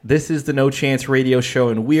This is the No Chance Radio Show,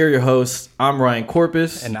 and we are your hosts. I'm Ryan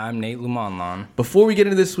Corpus. And I'm Nate Lumonlon. Before we get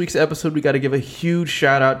into this week's episode, we got to give a huge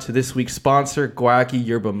shout out to this week's sponsor, Guayaki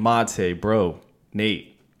Yerba Mate. Bro,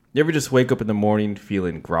 Nate, you ever just wake up in the morning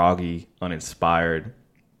feeling groggy, uninspired,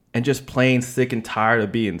 and just plain sick and tired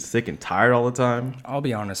of being sick and tired all the time? I'll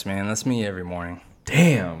be honest, man. That's me every morning.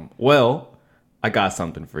 Damn. Well, I got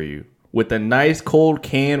something for you. With a nice cold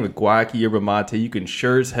can with Guayaki Yerba Mate, you can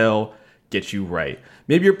sure as hell get you right.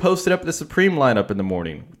 Maybe you're posted up at the Supreme lineup in the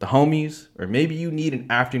morning with the homies, or maybe you need an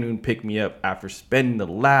afternoon pick-me-up after spending the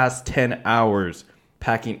last 10 hours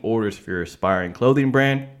packing orders for your aspiring clothing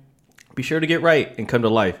brand. Be sure to get right and come to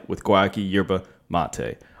life with Guayaki Yerba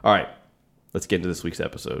Mate. All right, let's get into this week's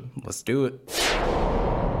episode. Let's do it.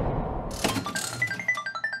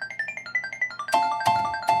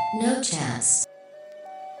 No Chance.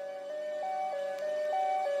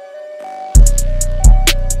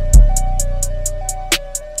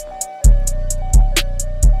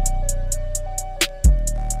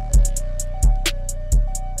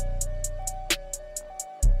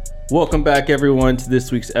 Welcome back, everyone, to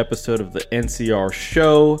this week's episode of the NCR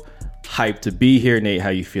Show. Hyped to be here. Nate,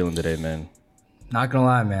 how you feeling today, man? Not gonna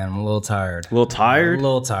lie, man. I'm a little tired. A little tired? A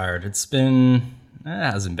little tired. It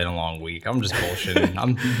hasn't been a long week. I'm just bullshitting.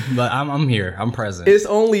 I'm here. I'm present. It's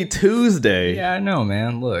only Tuesday. Yeah, I know,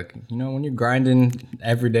 man. Look, when you're grinding,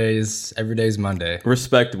 every day's Monday.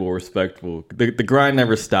 Respectable. The grind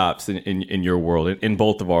never stops in your world, in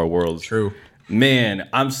both of our worlds. True. Man,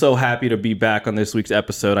 I'm so happy to be back on this week's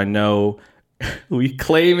episode. I know we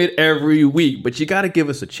claim it every week, but you got to give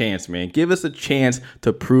us a chance, man. Give us a chance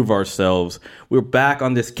to prove ourselves. We're back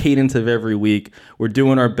on this cadence of every week. We're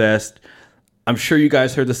doing our best. I'm sure you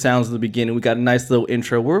guys heard the sounds at the beginning. We got a nice little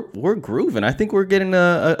intro. We're grooving. I think we're getting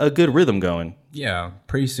a good rhythm going. Yeah,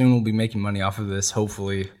 pretty soon we'll be making money off of this,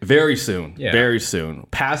 hopefully. Very soon. Yeah. Very soon.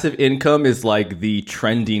 Passive income is like the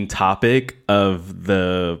trending topic of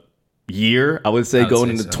the year, I would say, going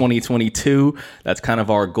into 2022. That's kind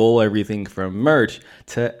of our goal. Everything from merch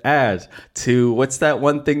to ads to what's that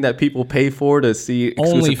one thing that people pay for to see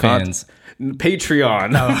exclusive content?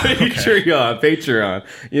 Patreon.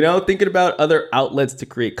 Patreon. Thinking about other outlets to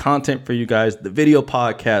create content for you guys. The video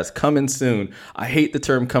podcast coming soon. I hate the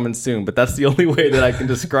term coming soon, but that's the only way that I can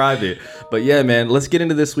describe it. But yeah, man, let's get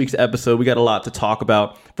into this week's episode. We got a lot to talk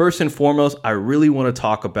about. First and foremost, I really want to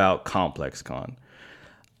talk about ComplexCon.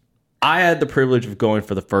 I had the privilege of going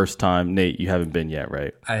for the first time. Nate, you haven't been yet,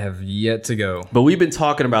 right? I have yet to go. But we've been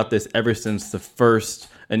talking about this ever since the first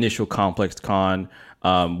initial ComplexCon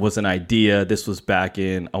was an idea. This was back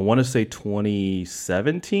in, I want to say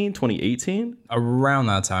 2017, 2018? Around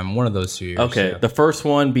that time, one of those 2 years. Okay, yeah. The first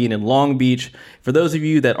one being in Long Beach. For those of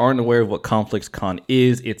you that aren't aware of what ComplexCon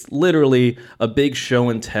is, it's literally a big show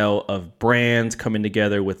and tell of brands coming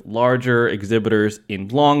together with larger exhibitors in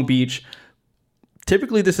Long Beach.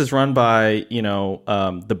 Typically, this is run by,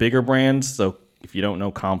 the bigger brands. So if you don't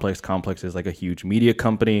know Complex is like a huge media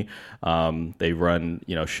company. They run,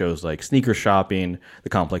 shows like Sneaker Shopping, the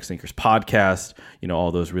Complex Sneakers Podcast,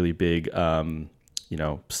 all those really big,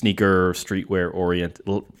 sneaker, streetwear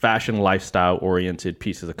oriented, fashion, lifestyle oriented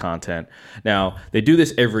pieces of content. Now, they do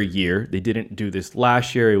this every year. They didn't do this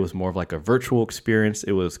last year. It was more of like a virtual experience.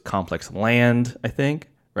 It was Complex Land, I think,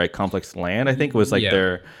 right? Complex Land, I think, was like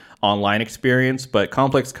their online experience. But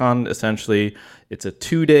ComplexCon, essentially, it's a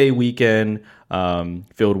 2-day weekend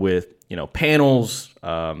filled with panels,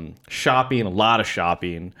 shopping, a lot of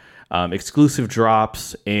shopping, exclusive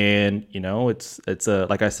drops, and it's a,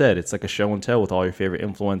 like I said, it's like a show and tell with all your favorite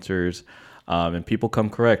influencers, and people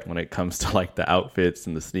come correct when it comes to like the outfits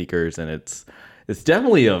and the sneakers, and it's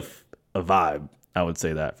definitely a vibe. I would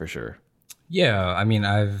say that for sure. Yeah, I mean,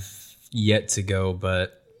 I've yet to go,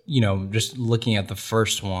 but just looking at the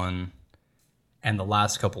first one and the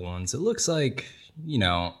last couple ones, it looks like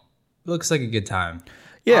a good time.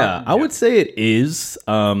 Yeah, I would say it is.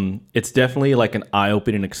 It's definitely like an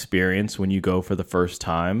eye-opening experience when you go for the first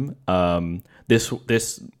time.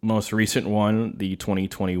 This most recent one, the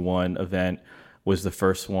 2021 event, was the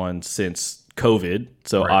first one since COVID.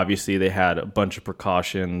 So obviously they had a bunch of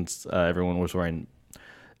precautions. Everyone was wearing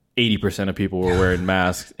 80% of people were wearing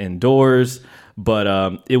masks indoors.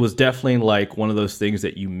 But it was definitely like one of those things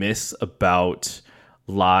that you miss about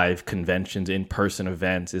live conventions, in-person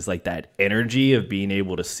events, is like that energy of being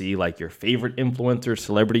able to see like your favorite influencer,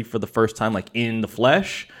 celebrity for the first time, like in the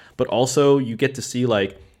flesh. But also you get to see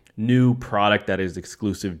like new product that is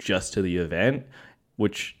exclusive just to the event,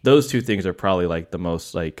 which those two things are probably like the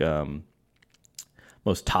most like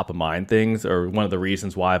most top of mind things, or one of the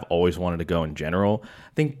reasons why I've always wanted to go in general.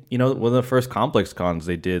 I think, one of the first Complex Cons,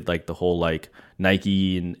 they did like the whole like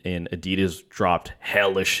Nike and Adidas dropped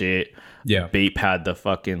hella shit. Yeah. Bape had the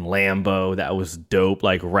fucking Lambo that was dope,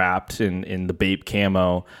 like wrapped in the Bape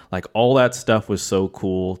camo. Like all that stuff was so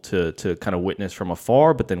cool to kind of witness from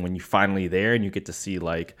afar. But then when you're finally there and you get to see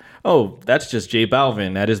like, oh, that's just J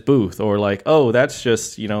Balvin at his booth, or like, oh, that's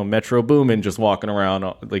just, Metro Boomin just walking around,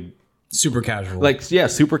 like Super casual. like, yeah,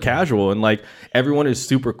 super casual. And like everyone is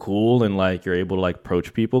super cool, and like you're able to like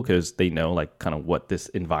approach people because they know like kind of what this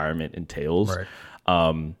environment entails. Right.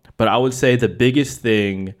 But I would say the biggest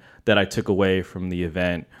thing that I took away from the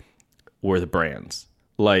event were the brands.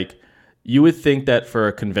 Like, you would think that for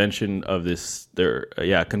a convention of this,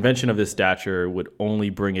 convention of this stature would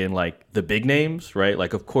only bring in like the big names, right?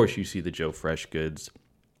 Like, of course, you see the Joe Freshgoods.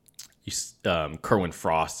 Kerwin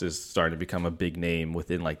Frost is starting to become a big name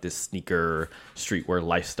within like this sneaker streetwear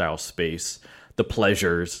lifestyle space. The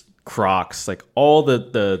Pleasures, Crocs, like all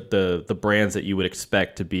the brands that you would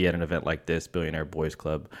expect to be at an event like this, Billionaire Boys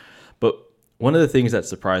Club. But one of the things that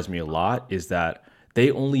surprised me a lot is that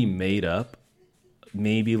they only made up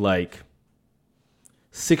maybe like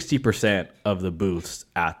 60% of the booths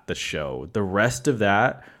at the show. The rest of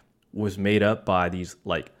that was made up by these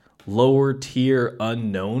like lower tier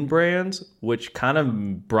unknown brands, which kind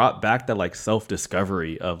of brought back that like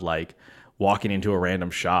self-discovery of like walking into a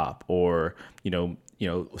random shop, or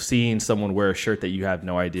seeing someone wear a shirt that you have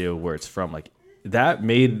no idea where it's from. Like that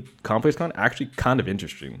made ComplexCon actually kind of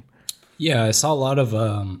interesting. Yeah, I saw a lot of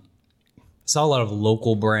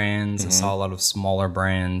local brands. I saw a lot of smaller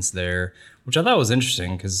brands there, which I thought was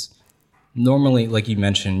interesting because normally, like you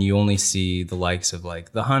mentioned, you only see the likes of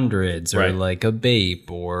like the Hundreds, or right, like a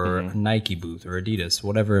Bape, or a Nike booth, or Adidas,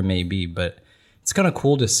 whatever it may be. But it's kind of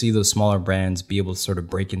cool to see those smaller brands be able to sort of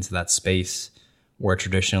break into that space where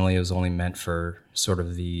traditionally it was only meant for sort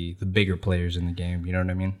of the bigger players in the game. You know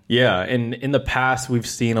what I mean? Yeah, and in the past, we've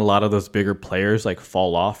seen a lot of those bigger players like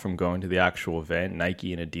fall off from going to the actual event.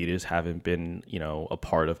 Nike and Adidas haven't been, a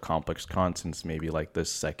part of ComplexCon since maybe like the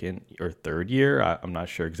second or third year. I'm not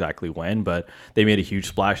sure exactly when, but they made a huge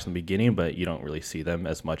splash in the beginning, but you don't really see them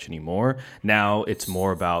as much anymore. Now it's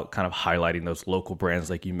more about kind of highlighting those local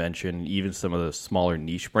brands like you mentioned, even some of the smaller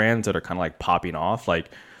niche brands that are kind of like popping off,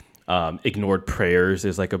 like Ignored Prayers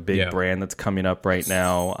is like a big brand that's coming up right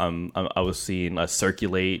now. I was seeing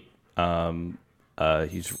Circulate,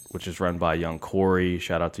 which is run by Young Corey.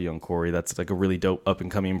 Shout out to Young Corey. That's like a really dope up and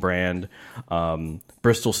coming brand.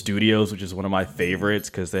 Bristol Studios, which is one of my favorites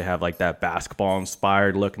because they have like that basketball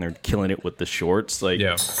inspired look and they're killing it with the shorts. Like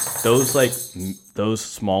those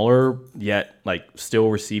smaller yet like still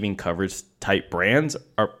receiving coverage type brands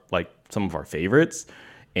are like some of our favorites.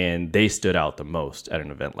 And they stood out the most at an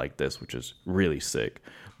event like this, which is really sick.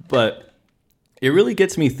 But it really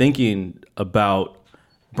gets me thinking about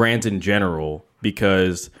brands in general,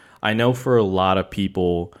 because I know for a lot of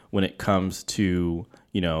people, when it comes to,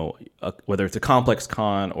 whether it's a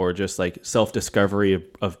ComplexCon or just like self-discovery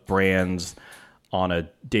of brands on a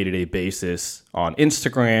day-to-day basis on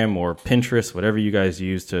Instagram or Pinterest, whatever you guys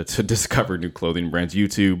use to discover new clothing brands,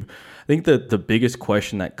 YouTube, I think that the biggest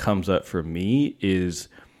question that comes up for me is,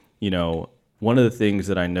 one of the things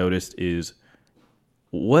that I noticed is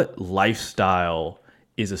what lifestyle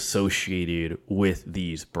is associated with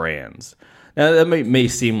these brands. Now that may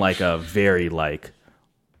seem like a very like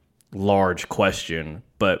large question,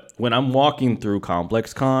 but when I'm walking through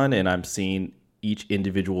ComplexCon and I'm seeing each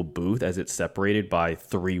individual booth as it's separated by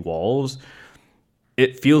 3 walls,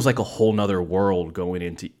 it feels like a whole nother world going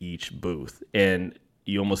into each booth. And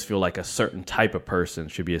you almost feel like a certain type of person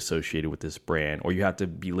should be associated with this brand, or you have to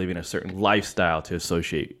be living a certain lifestyle to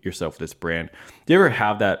associate yourself with this brand. Do you ever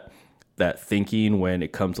have that thinking when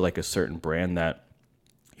it comes to like a certain brand that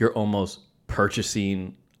you're almost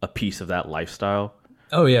purchasing a piece of that lifestyle?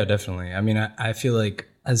 Oh yeah, definitely. I mean, I feel like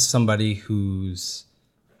as somebody who's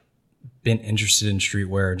been interested in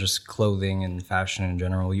streetwear, just clothing and fashion in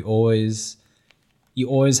general, you always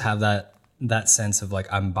have that sense of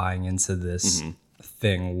like, I'm buying into this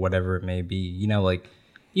thing, whatever it may be. Like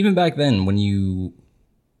even back then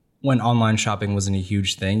when online shopping wasn't a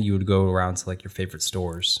huge thing, you would go around to like your favorite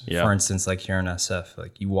stores. Yeah. For instance, like here in SF,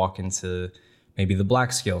 like you walk into maybe the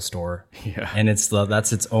Black Scale store, yeah, and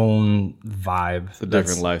that's its own vibe. It's a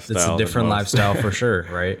different lifestyle. It's a different lifestyle for sure,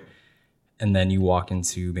 right? And then you walk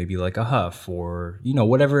into maybe like a Huff or,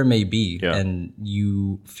 whatever it may be. Yeah. And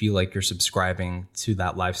you feel like you're subscribing to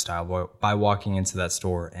that lifestyle by walking into that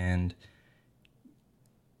store. And,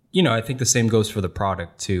 I think the same goes for the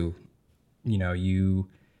product too. You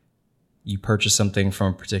purchase something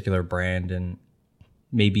from a particular brand and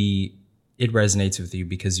maybe it resonates with you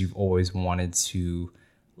because you've always wanted to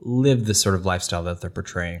live the sort of lifestyle that they're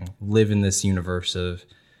portraying, live in this universe of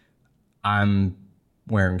I'm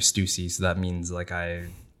wearing Stussy, so that means like I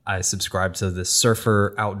subscribe to this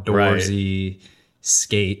surfer outdoorsy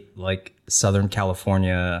skate like Southern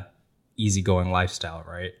California easygoing lifestyle,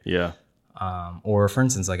 right? Yeah. Or for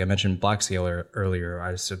instance, like I mentioned Black Scale earlier,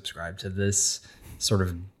 I subscribe to this sort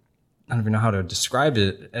of, I don't even know how to describe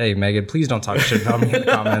it. Hey, Megan, please don't talk shit about me in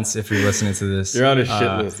the comments if you're listening to this. You're on a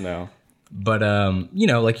shit list now. But, you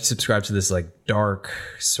know, like you subscribe to this like dark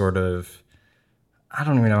sort of, I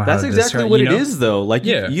don't even know how That's to exactly describe, what you it know? is, though. Like,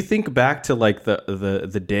 Yeah. you think back to like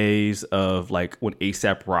the days of like when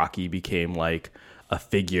A$AP Rocky became like a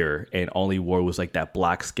figure and all he wore was like that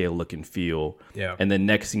Black Scale look and feel. Yeah. And then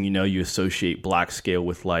next thing you know, you associate Black Scale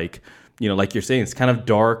with like, you know, like you're saying, it's kind of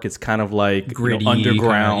dark. It's kind of like Gritty,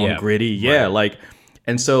 underground, kinda, yeah. gritty. Yeah. Right. Like,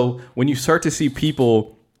 and so when you start to see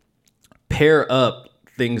people pair up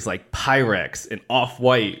things like Pyrex and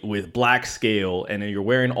Off-White with Black Scale, and then you're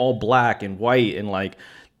wearing all black and white and like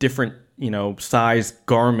different, you know, size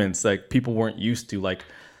garments like people weren't used to, like,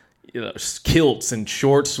 you know, kilts and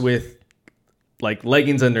shorts with like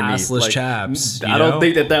leggings underneath. Assless like, chaps, I don't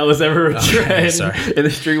think that was ever a trend sorry. in the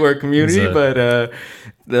streetwear community, but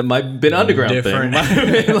that might have been underground thing. Different. Might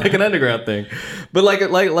have been like an underground thing. But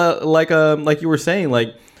like you were saying,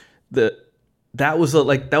 like that was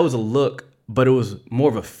a look, but it was more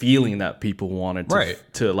of a feeling that people wanted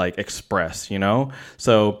to like express, you know?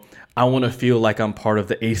 So I want to feel like I'm part of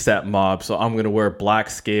the A$AP mob, so I'm going to wear Black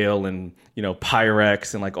Scale and, you know,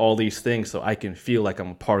 Pyrex and like all these things so I can feel like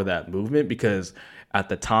I'm a part of that movement, because at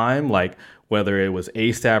the time, like whether it was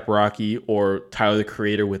A$AP Rocky or Tyler the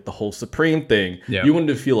Creator with the whole Supreme thing, you wanted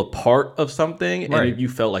to feel a part of something. And if you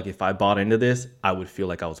felt like if I bought into this, I would feel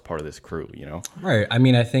like I was part of this crew, you know? Right. I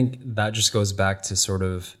mean, I think that just goes back to sort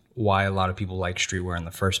of why a lot of people like streetwear in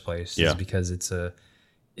the first place, is because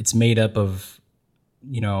it's made up of,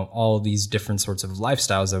 you know, all these different sorts of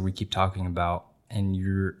lifestyles that we keep talking about. And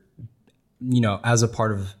you're, you know, as a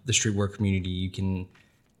part of the streetwear community, you can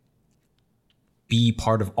be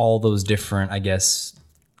part of all those different, I guess,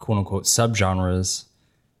 quote unquote, subgenres.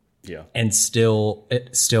 Yeah. And it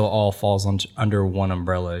still all falls under one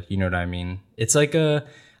umbrella. You know what I mean? It's like I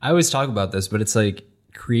always talk about this, but it's like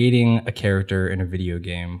creating a character in a video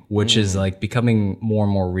game, which is like becoming more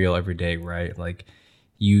and more real every day, right? Like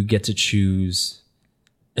you get to choose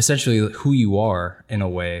essentially who you are in a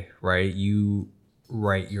way, right? You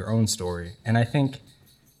write your own story. And I think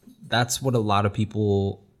that's what a lot of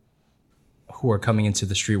people who are coming into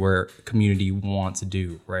the streetwear community want to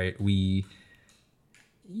do, right? We,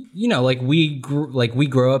 you know, like we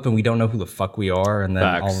grow up and we don't know who the fuck we are, and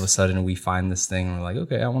then all of a sudden we find this thing and we're like,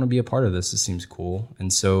 okay, I want to be a part of this. This seems cool.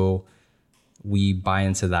 And so we buy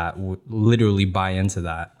into that, literally buy into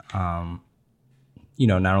that. You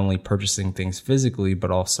know, not only purchasing things physically,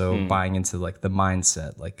 but also buying into like the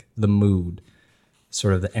mindset, like the mood,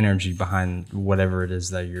 sort of the energy behind whatever it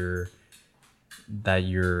is that you're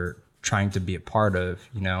trying to be a part of,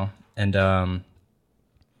 you know? And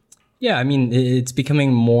yeah, I mean, it's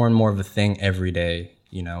becoming more and more of a thing every day.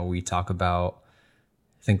 You know, we talk about,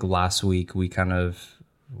 I think last week we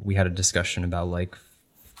had a discussion about like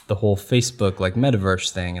the whole Facebook like metaverse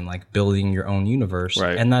thing and like building your own universe.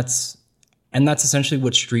 Right. And that's essentially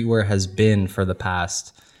what streetwear has been for the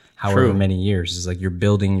past however many years, is like you're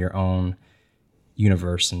building your own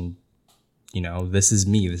universe, and, you know, this is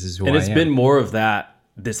me, this is who I am. And it's been more of that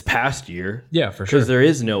this past year. Yeah, for sure. Because there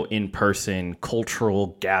is no in-person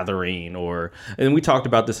cultural gathering, and we talked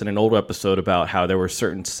about this in an old episode about how there were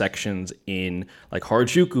certain sections in like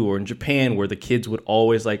Harajuku or in Japan where the kids would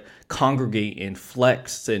always like congregate and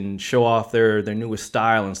flex and show off their newest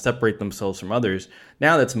style and separate themselves from others.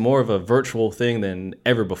 Now that's more of a virtual thing than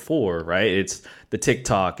ever before, right? It's the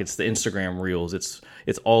TikTok, it's the Instagram Reels, it's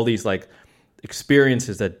all these like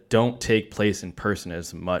experiences that don't take place in person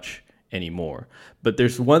as much anymore. But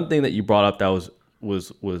there's one thing that you brought up that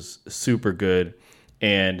was super good,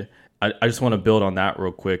 and I just want to build on that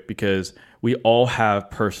real quick, because we all have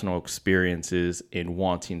personal experiences in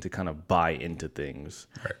wanting to kind of buy into things,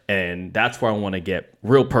 and that's where I want to get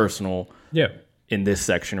real personal in this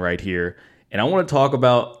section right here. And I want to talk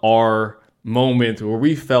about our moment where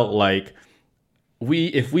we felt like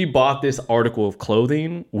if we bought this article of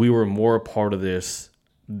clothing, we were more a part of this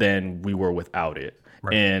than we were without it.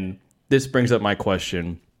 And this brings up my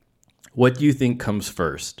question. What do you think comes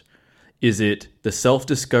first? Is it the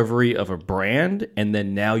self-discovery of a brand and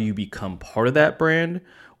then now you become part of that brand?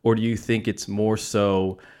 Or do you think it's more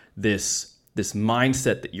so this this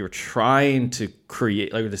mindset that you're trying to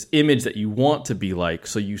create, like this image that you want to be like.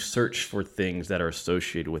 So you search for things that are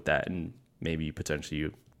associated with that, and maybe potentially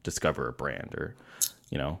you discover a brand or,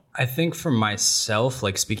 you know. I think for myself,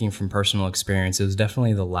 like speaking from personal experience, it was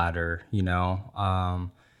definitely the latter, you know.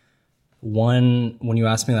 When you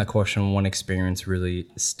ask me that question, one experience really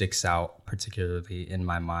sticks out particularly in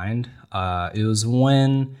my mind. It was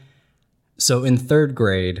so in third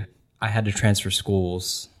grade, I had to transfer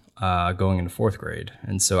schools going into fourth grade.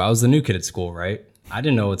 And so I was the new kid at school, right? I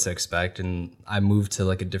didn't know what to expect. And I moved to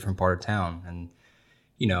like a different part of town. And,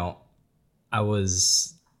 you know, I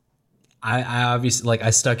obviously, like,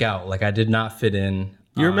 I stuck out. Like, I did not fit in.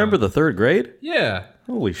 You remember the third grade? Yeah.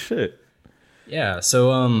 Holy shit. Yeah.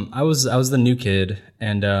 So I was the new kid,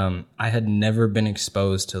 and I had never been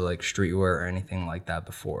exposed to like streetwear or anything like that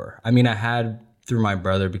before. I mean, I had through my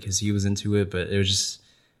brother because he was into it, but it was just,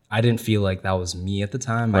 I didn't feel like that was me at the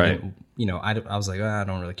time. Right. I didn't, you know, I was like, I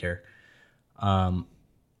don't really care.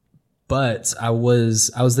 But I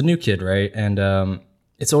was the new kid, right? And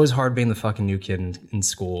it's always hard being the fucking new kid in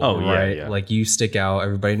school, right? Yeah. Like, you stick out.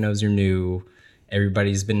 Everybody knows you're new.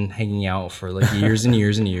 Everybody's been hanging out for like years and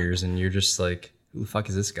years and years, and you're just like, who the fuck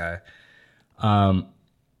is this guy?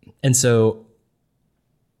 And so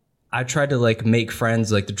I tried to like make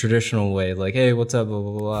friends like the traditional way, like, hey, what's up, blah,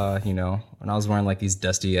 blah, blah, you know? And I was wearing like these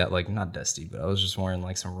dusty, like, not dusty, but I was just wearing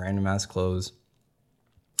like some random ass clothes.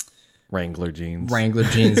 Wrangler jeans,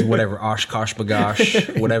 whatever, Oshkosh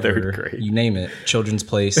Bagosh, whatever, you name it, Children's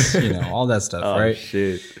Place, you know, all that stuff, right?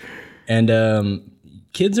 Shit. And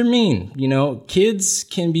kids are mean, you know, kids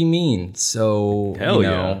can be mean. So, Hell you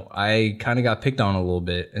know, I kind of got picked on a little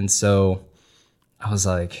bit. And so I was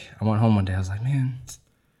like, I went home one day, I was like, man,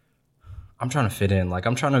 I'm trying to fit in. Like,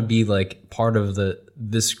 I'm trying to be like part of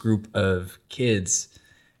this group of kids.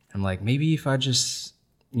 I'm like, maybe if I just,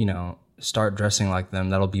 you know, start dressing like them,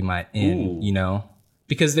 that'll be my in, you know?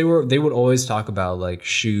 Because they would always talk about like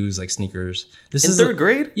shoes, like sneakers. This in is third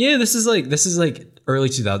grade? Yeah, this is like early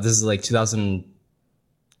 2000. This is like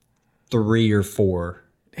 2003 or 4.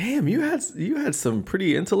 Damn, you had some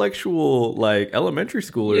pretty intellectual like elementary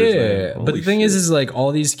schoolers. Yeah, but the thing is like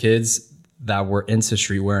all these kids that were into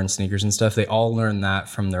streetwear and sneakers and stuff, they all learned that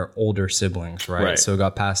from their older siblings, right? So it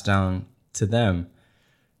got passed down to them.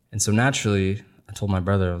 And so naturally, I told my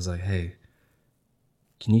brother, I was like, hey,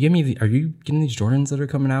 can you give me are you getting these Jordans that are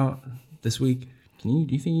coming out this week? Do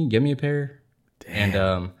you think you can get me a pair? Damn.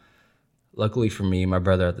 And luckily for me, my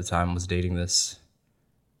brother at the time was dating this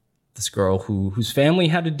girl whose family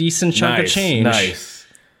had a decent chunk of change. Nice.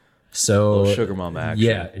 So sugar mama action.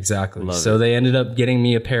 Yeah, exactly. Love so it. they ended up getting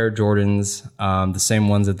me a pair of Jordans, the same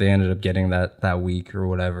ones that they ended up getting that week or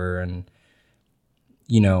whatever. And,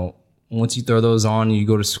 you know, once you throw those on, you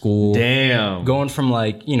go to school. Damn. Going from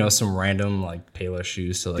like, you know, some random like Payless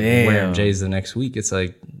shoes to like wearing J's the next week. It's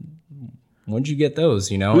like, when'd you get those?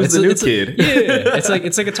 You know, Who's the new kid? Yeah.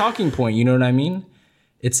 It's like a talking point. You know what I mean?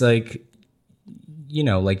 It's like, you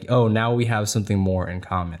know, like, oh, now we have something more in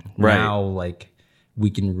common. Right. Now, like, we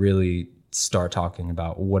can really start talking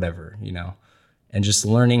about whatever, you know, and just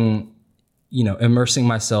learning, you know, immersing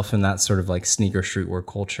myself in that sort of like sneaker streetwear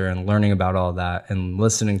culture and learning about all that and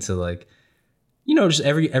listening to like, you know, just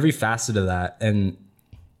every facet of that. And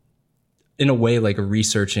in a way, like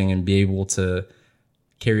researching and be able to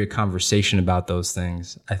carry a conversation about those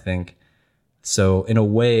things, I think. So in a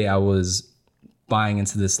way, I was buying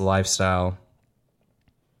into this lifestyle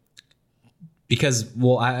because,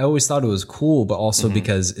 well, I always thought it was cool, but also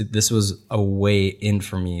because this was a way in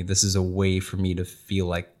for me. This is a way for me to feel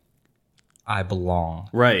like I belong.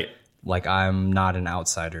 Right. Like I'm not an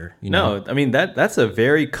outsider. You know? No, I mean, that's a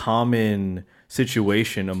very common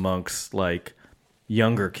situation amongst like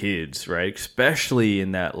younger kids, right? Especially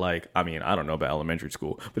in that like, I mean, I don't know about elementary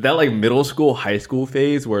school, but that like middle school, high school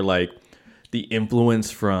phase where like the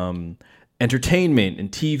influence from entertainment and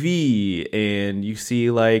TV and you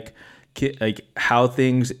see like how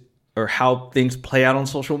things play out on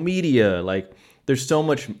social media. Like there's so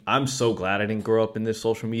much. I'm so glad I didn't grow up in this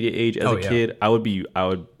social media age as a kid. I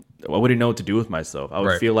wouldn't know what to do with myself. I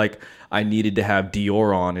would feel like I needed to have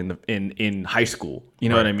Dior on in high school. You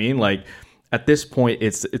know what I mean? Like at this point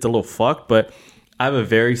it's a little fucked, but I have a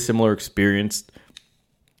very similar experience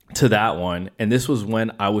to that one. And this was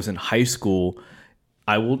when I was in high school.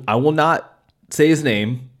 I will not say his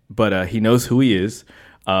name, but he knows who he is.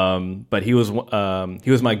 But he was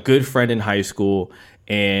my good friend in high school,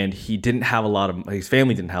 and his family didn't have a lot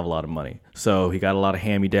of money, so he got a lot of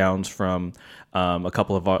hand-me-downs from a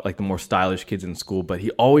couple of like the more stylish kids in school. But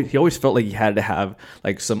he always felt like he had to have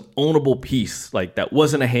like some ownable piece like that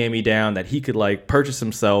wasn't a hand-me-down that he could like purchase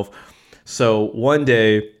himself. So one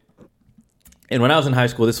day, and when I was in high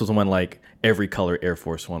school, this was when like every color Air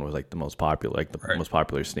Force One was like the most popular, like the most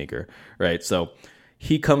popular sneaker, right? So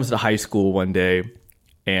he comes to high school one day,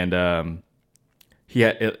 and he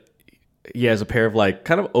has a pair of like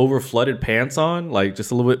kind of over flooded pants on, like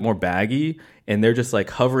just a little bit more baggy, and they're just like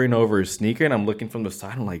hovering over his sneaker. And I'm looking from the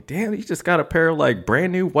side, I'm like, damn, he just got a pair of like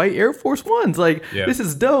brand new white Air Force Ones. Like, this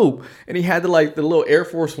is dope. And he had the little Air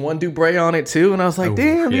Force One Dubre on it too. And I was like,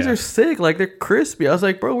 damn, these are sick. Like, they're crispy. I was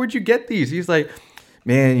like, bro, where'd you get these? He's like,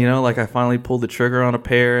 man, like I finally pulled the trigger on a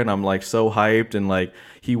pair, and I'm like so hyped. And like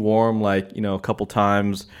he wore them like, a couple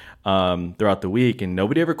times throughout the week, and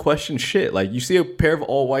nobody ever questioned shit. Like, you see a pair of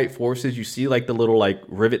all white Forces, you see like the little like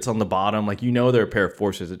rivets on the bottom, like they're a pair of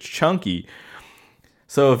Forces. It's chunky.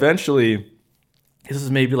 So eventually, this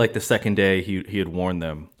is maybe like the second day he had worn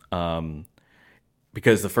them,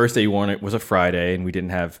 because the first day he worn it was a Friday, and we didn't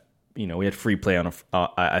have we had free play on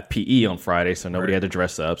at PE on Friday, so nobody had to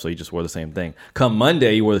dress up, so he just wore the same thing. Come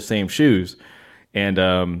Monday, he wore the same shoes, and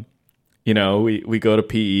we go to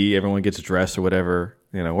PE, everyone gets dressed or whatever.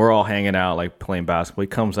 We're all hanging out, like playing basketball. He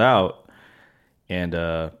comes out, and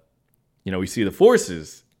we see the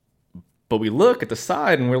Forces, but we look at the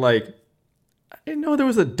side, and we're like, I didn't know there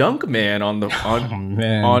was a Dunk Man on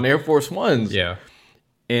Air Force Ones. Yeah,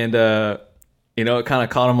 and it kind of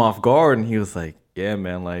caught him off guard, and he was like, "Yeah,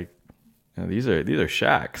 man, like these are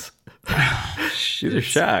Shaqs. These are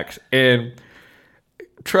Shaqs." And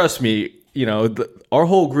trust me, our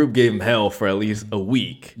whole group gave him hell for at least a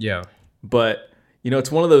week. Yeah, but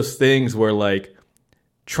it's one of those things where like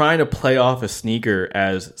trying to play off a sneaker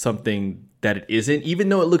as something that it isn't, even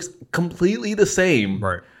though it looks completely the same.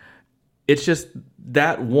 Right. It's just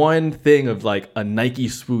that one thing of like a Nike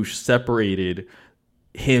swoosh separated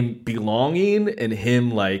him belonging and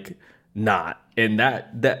him like not. And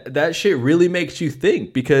that shit really makes you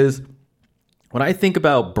think, because when I think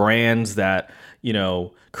about brands that,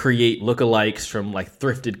 create lookalikes from like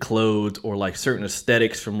thrifted clothes or like certain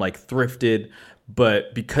aesthetics from like thrifted,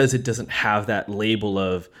 but because it doesn't have that label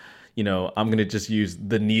of, I'm going to just use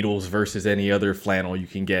the needles versus any other flannel you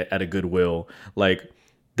can get at a Goodwill, like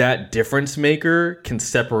that difference maker can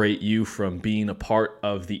separate you from being a part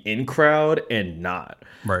of the in crowd and not.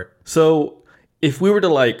 Right. So if we were to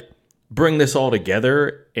like bring this all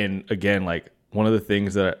together, and again, like one of the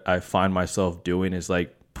things that I find myself doing is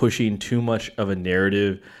like pushing too much of a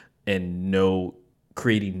narrative and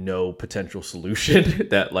creating no potential solution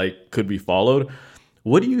that like could be followed.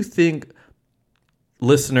 What do you think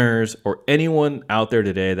listeners or anyone out there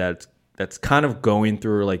today that's kind of going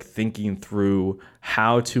through, like thinking through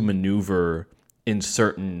how to maneuver in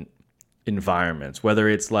certain environments, whether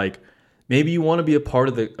it's like maybe you want to be a part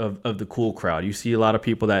of the cool crowd. You see a lot of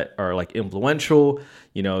people that are like influential,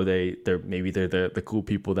 they're the cool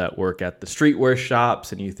people that work at the streetwear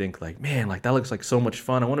shops, and you think like, man, like that looks like so much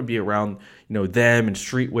fun. I want to be around, them and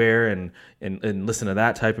streetwear and listen to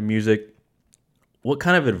that type of music. What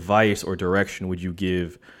kind of advice or direction would you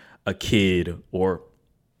give a kid or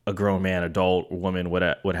a grown man, adult, or woman,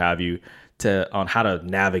 what have you, on how to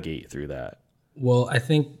navigate through that? Well, I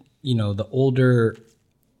think, the older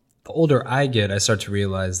I get, I start to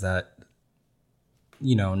realize that,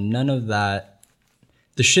 none of that,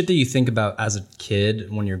 the shit that you think about as a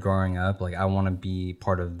kid when you're growing up, like I want to be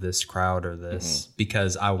part of this crowd or this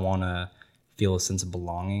because I want to feel a sense of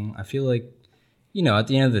belonging. I feel like, at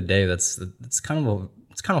the end of the day, it's kind of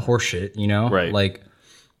horseshit, Right. Like,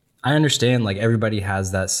 I understand, like everybody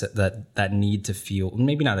has that need to feel,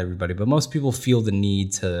 maybe not everybody, but most people feel the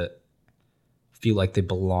need to feel like they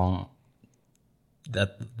belong,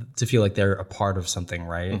 to feel like they're a part of something,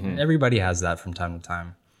 right? Mm-hmm. Everybody has that from time to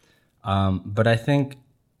time. But I think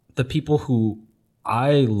the people who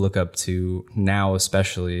I look up to now,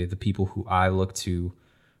 especially the people who I look to,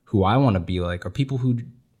 who I want to be like, are people who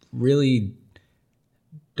really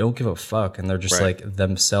don't give a fuck, and they're just right. like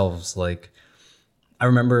themselves. Like, I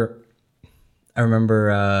remember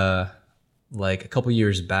like a couple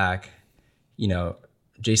years back,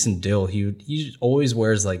 Jason Dill, he always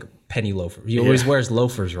wears like penny loafers. He always wears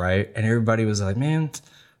loafers, right? And everybody was like, man,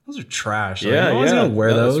 those are trash. Like, no one's gonna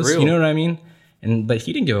wear those. You know what I mean? But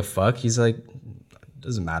he didn't give a fuck. He's like,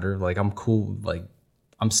 doesn't matter. Like, I'm cool. Like,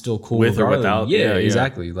 I'm still cool with or without. Yeah,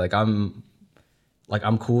 exactly. Like, I'm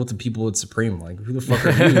cool with the people at Supreme. Like, who the fuck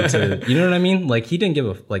are you to, you know what I mean? Like, he didn't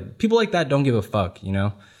people like that don't give a fuck,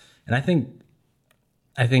 And I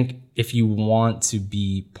think if you want to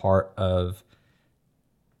be part of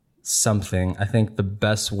something, I think the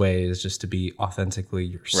best way is just to be authentically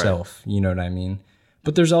yourself. Right. You know what I mean?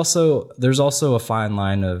 But there's also a fine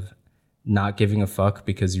line of not giving a fuck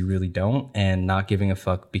because you really don't, and not giving a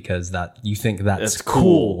fuck because that you think that's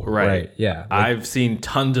cool, right? Yeah, I've seen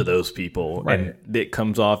tons of those people, Right. and it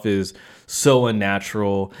comes off as so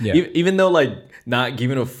unnatural. Yeah. Even though like not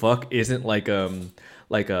giving a fuck isn't like I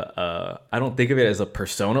don't think of it as a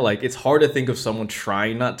persona. Like it's hard to think of someone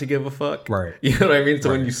trying not to give a fuck, Right. You know what I mean?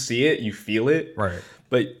 So when you see it, you feel it, right.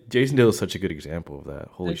 But Jason Dill is such a good example of that.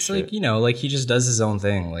 Holy It's shit! like, like he just does his own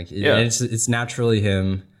thing. Like Yeah. it's naturally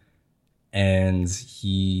him, and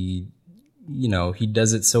he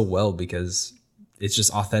does it so well because it's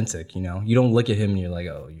just authentic. You don't look at him and you're like,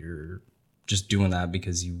 oh, you're just doing that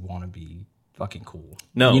because you want to be fucking cool.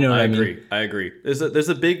 No, you know what I I mean? agree. I agree. There's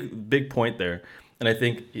a big point there, and I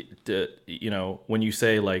think when you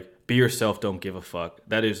say like be yourself, don't give a fuck.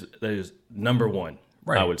 That is number one.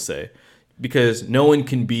 Right. I would say, because no one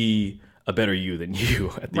can be a better you than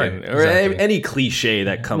you at the Right, end, or exactly. any cliche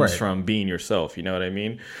that comes Right. from being yourself. You know what I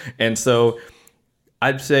mean? And so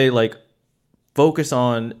I'd say like focus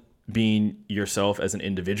on being yourself as an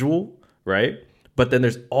individual, right? But then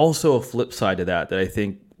there's also a flip side to that I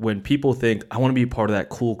think when people think I want to be a part of that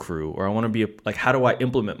cool crew, or I want to be like, how do I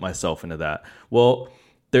implement myself into that? Well,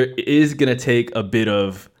 there is going to take a bit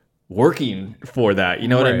of working for that. You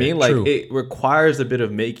know what I Right, mean? Like true. it requires a bit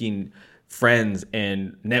of making friends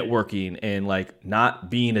and networking and like not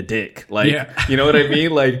being a dick. Like, Yeah. you know what I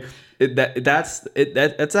mean? Like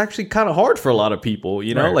that's actually kind of hard for a lot of people,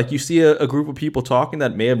 you know? Right. Like you see a group of people talking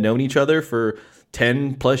that may have known each other for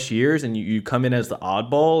 10 plus years, and you come in as the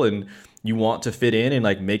oddball and you want to fit in and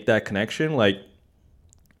like make that connection. Like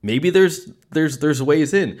maybe there's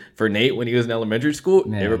ways in. For Nate, when he was in elementary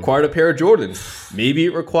school, it required a pair of Jordans. Maybe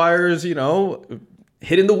it requires,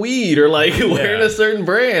 hitting the weed or like wearing a certain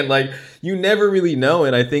brand. Like you never really know.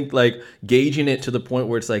 And I think like gauging it to the point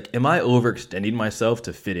where it's like, am I overextending myself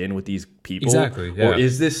to fit in with these people? Exactly, yeah. Or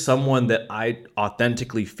is this someone that I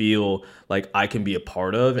authentically feel like I can be a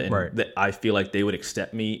part of, and Right. that I feel like they would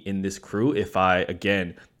accept me in this crew if I,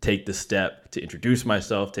 again, take the step to introduce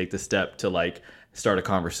myself, take the step to like start a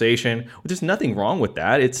conversation, which is nothing wrong with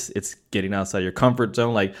that. It's getting outside your comfort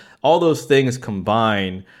zone. Like all those things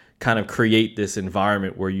combined kind of create this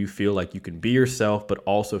environment where you feel like you can be yourself, but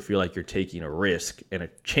also feel like you're taking a risk and a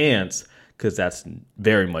chance, because that's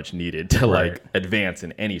very much needed to Right. like advance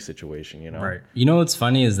in any situation, Right. You know what's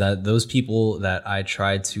funny is that those people that I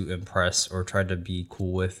tried to impress or tried to be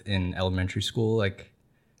cool with in elementary school, like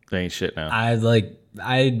They ain't shit now.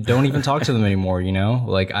 I don't even talk to them anymore,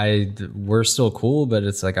 Like we're still cool, but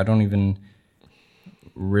it's like I don't even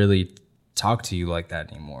really talk to you like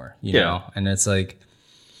that anymore, you Yeah. know? And it's like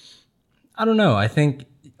I don't know. I think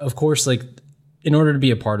of course like in order to be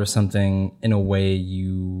a part of something, in a way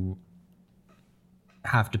you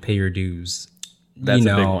have to pay your dues. That's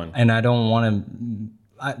a big one. And I don't want to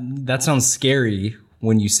that sounds scary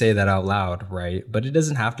when you say that out loud, right? But it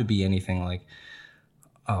doesn't have to be anything like,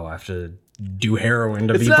 oh, I have to do heroin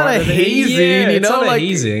to It's be not part a of it. hazing, Yeah, you it's know, not like- a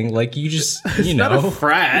hazing. Like you just, Not a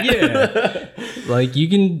frat. yeah. Like you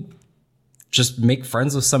can just make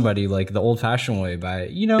friends with somebody like the old fashioned way by, like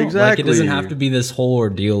it doesn't Exactly. have to be this whole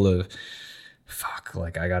ordeal of fuck,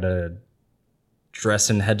 like I gotta dress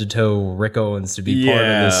in head to toe Rick Owens to be part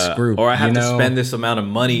of this group. Or I have you to know? spend this amount of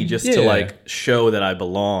money just to Yeah. like show that I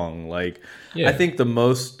belong. Like Yeah. I think the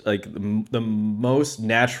most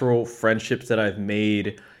natural friendships that I've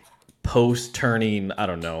made post turning, I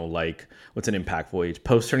don't know, like what's an impactful age?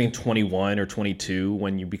 Post turning 21 or 22,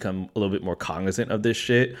 when you become a little bit more cognizant of this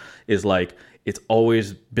shit, is like it's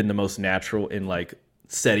always been the most natural in like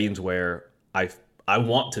settings where I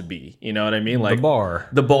want to be, you know what I mean? Like the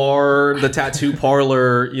bar, the tattoo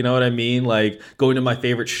parlor, you know what I mean? Like going to my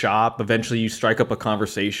favorite shop. Eventually you strike up a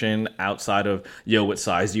conversation outside of, yo, what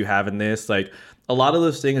size do you have in this? Like a lot of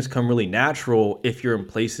those things come really natural if you're in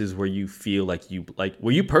places where you feel like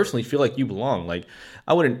where you personally feel like you belong. Like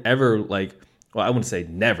I wouldn't ever I wouldn't say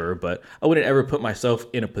never, but I wouldn't ever put myself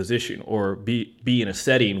in a position or be in a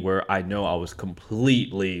setting where I know I was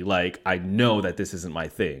completely like, I know that this isn't my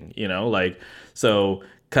thing, so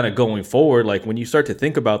kind of going forward, like when you start to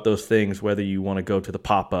think about those things, whether you want to go to the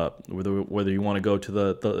pop-up, whether you want to go to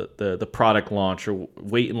the product launch or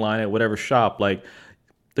wait in line at whatever shop, like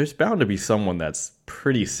there's bound to be someone that's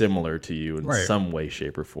pretty similar to you in Right. some way,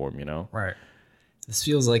 shape, or form, right? This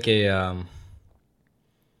feels like a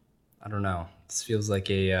I don't know. This feels like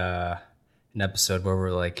an episode where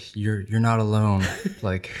we're like, you're not alone.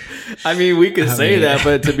 Like, I mean, we could say mean- that,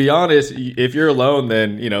 but to be honest, if you're alone,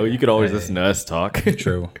 then, you could always listen to us talk.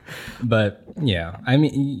 true. But yeah, I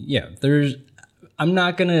mean, yeah, I'm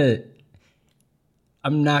not gonna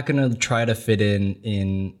try to fit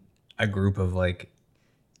in a group of like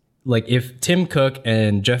like if Tim Cook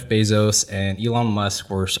and Jeff Bezos and Elon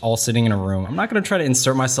Musk were all sitting in a room, I'm not going to try to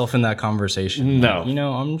insert myself in that conversation. No. You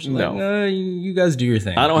know, I'm just like, you guys do your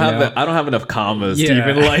thing. I don't have enough commas to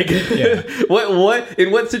even like what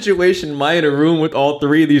in what situation am I in a room with all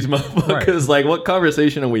three of these motherfuckers? Right. Like what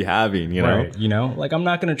conversation are we having, you know? Right. You know, like I'm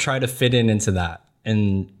not going to try to fit into that.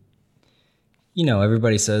 And you know,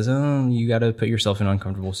 everybody says, "Oh, you got to put yourself in an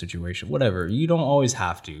uncomfortable situation." Whatever. You don't always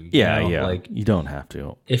have to. You know? Like you don't have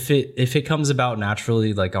to. If it comes about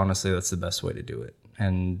naturally, like honestly, that's the best way to do it.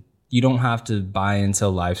 And you don't have to buy into a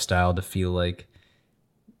lifestyle to feel like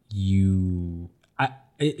you.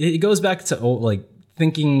 It goes back to like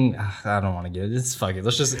thinking. I don't want to get it. It's fuck it.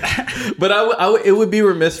 Let's just. But it would be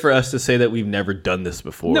remiss for us to say that we've never done this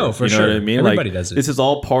before. No, for you know sure. What I mean, Everybody like, does it. This is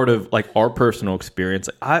all part of like our personal experience.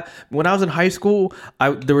 When I was in high school,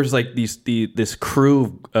 there was like this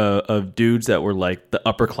crew of dudes that were like the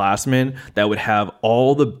upperclassmen that would have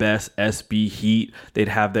all the best SB heat. They'd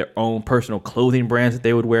have their own personal clothing brands that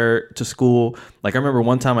they would wear to school. Like I remember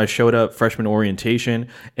one time I showed up freshman orientation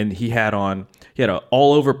and he had an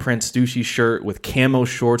all over print Stussy shirt with camo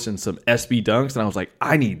shorts and some SB dunks. And I was like,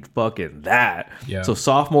 I need fucking that. Yeah. So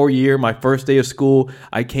sophomore year, my first day of school,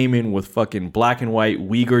 I came in with fucking black and white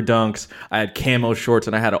Uyghur dunks. I had camo shorts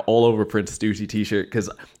and I had an all over print Stussy t-shirt because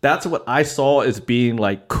that's what I saw as being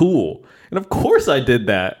like cool. And of course I did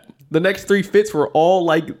that. The next three fits were all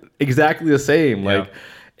like exactly the same. Yeah. Like,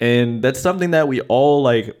 and that's something that we all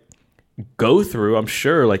like go through. I'm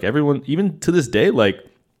sure like everyone, even to this day, like,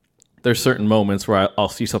 there's certain moments where I'll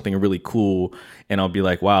see something really cool and I'll be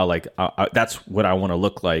like, wow, like that's what I want to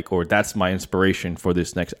look like, or that's my inspiration for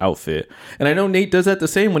this next outfit. And I know Nate does that the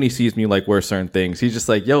same when he sees me like wear certain things. He's just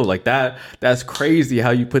like, yo, like that's crazy how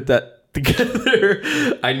you put that together.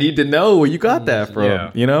 I need to know where you got that from,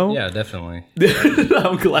 you know? Yeah, definitely.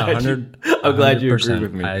 I'm glad you agree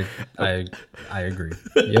with me. I agree.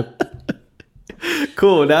 Yep.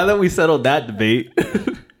 Cool. Now that we settled that debate,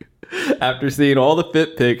 after seeing all the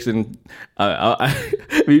fit pics, and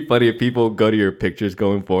it'd be funny if people go to your pictures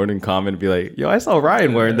going forward and comment and be like, yo, I saw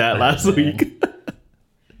Ryan wearing that last week.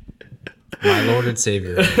 My Lord and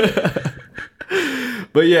Savior.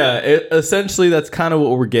 But yeah, essentially that's kind of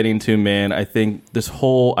what we're getting to, man. I think this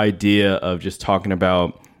whole idea of just talking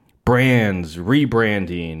about brands,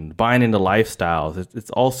 rebranding, buying into lifestyles, it's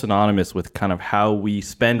all synonymous with kind of how we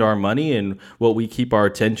spend our money and what we keep our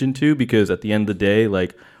attention to, because at the end of the day,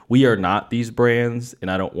 like, we are not these brands,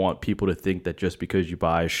 and I don't want people to think that just because you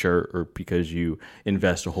buy a shirt or because you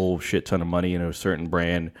invest a whole shit ton of money in a certain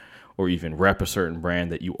brand or even rep a certain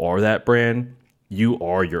brand that you are that brand. You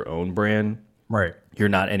are your own brand. Right. You're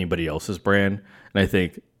not anybody else's brand. And I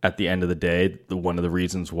think at the end of the day, one of the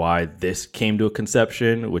reasons why this came to a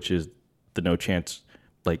conception, which is the No Chance,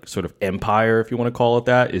 like sort of empire, if you want to call it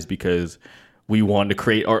that, is because we wanted to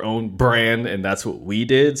create our own brand, and that's what we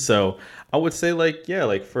did. So I would say, like, yeah,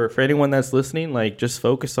 like for anyone that's listening, like just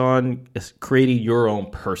focus on creating your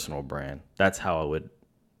own personal brand. That's how I would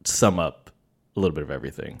sum up a little bit of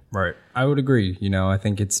everything. Right. I would agree. You know, I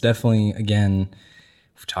think it's definitely, again,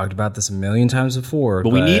 we've talked about this a million times before.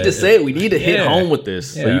 But we need to say it. We need to hit home with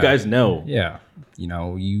this so you guys know. Yeah. You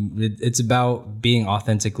know, it's about being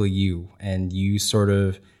authentically you, and you sort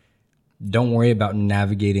of don't worry about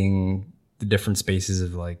navigating the different spaces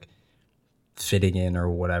of like fitting in or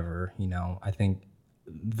whatever. You know, I think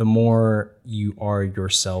the more you are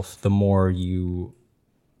yourself, the more you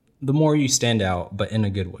stand out, but in a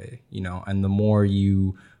good way, you know, and the more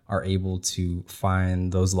you are able to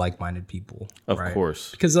find those like-minded people. Of course.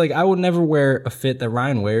 Because like I would never wear a fit that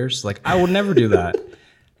Ryan wears. Like I would never do that.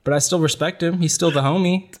 But I still respect him. He's still the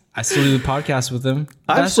homie. I still do the podcast with him.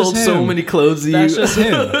 I've sold so many clothes to you. That's just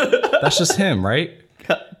him. That's just him, right?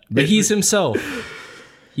 But he's himself.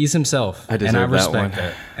 He's himself. I deserve and I respect that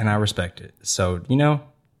one. it. And I respect it. So, you know,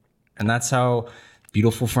 and that's how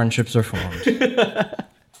beautiful friendships are formed.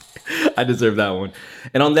 I deserve that one.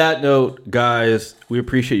 And on that note, guys, we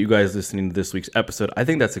appreciate you guys listening to this week's episode. I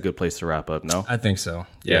think that's a good place to wrap up, no? I think so.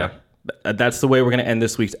 Yeah. That's the way we're going to end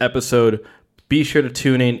this week's episode. Be sure to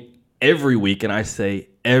tune in every week, and I say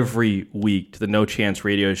every week, to the No Chance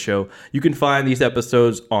Radio Show. You can find these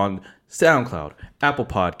episodes on SoundCloud, Apple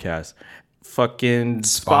Podcasts, fucking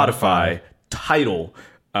Spotify, Tidal.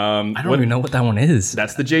 I don't even know what that one is.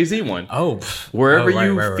 That's the Jay-Z one. Oh. Wherever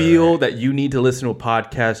you feel that you need to listen to a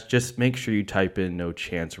podcast, just make sure you type in No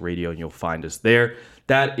Chance Radio and you'll find us there.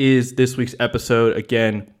 That is this week's episode.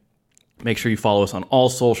 Again, make sure you follow us on all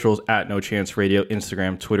socials at No Chance Radio,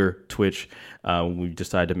 Instagram, Twitter, Twitch. We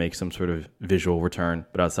decided to make some sort of visual return,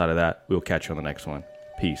 but outside of that, we'll catch you on the next one.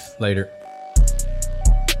 Peace. Later.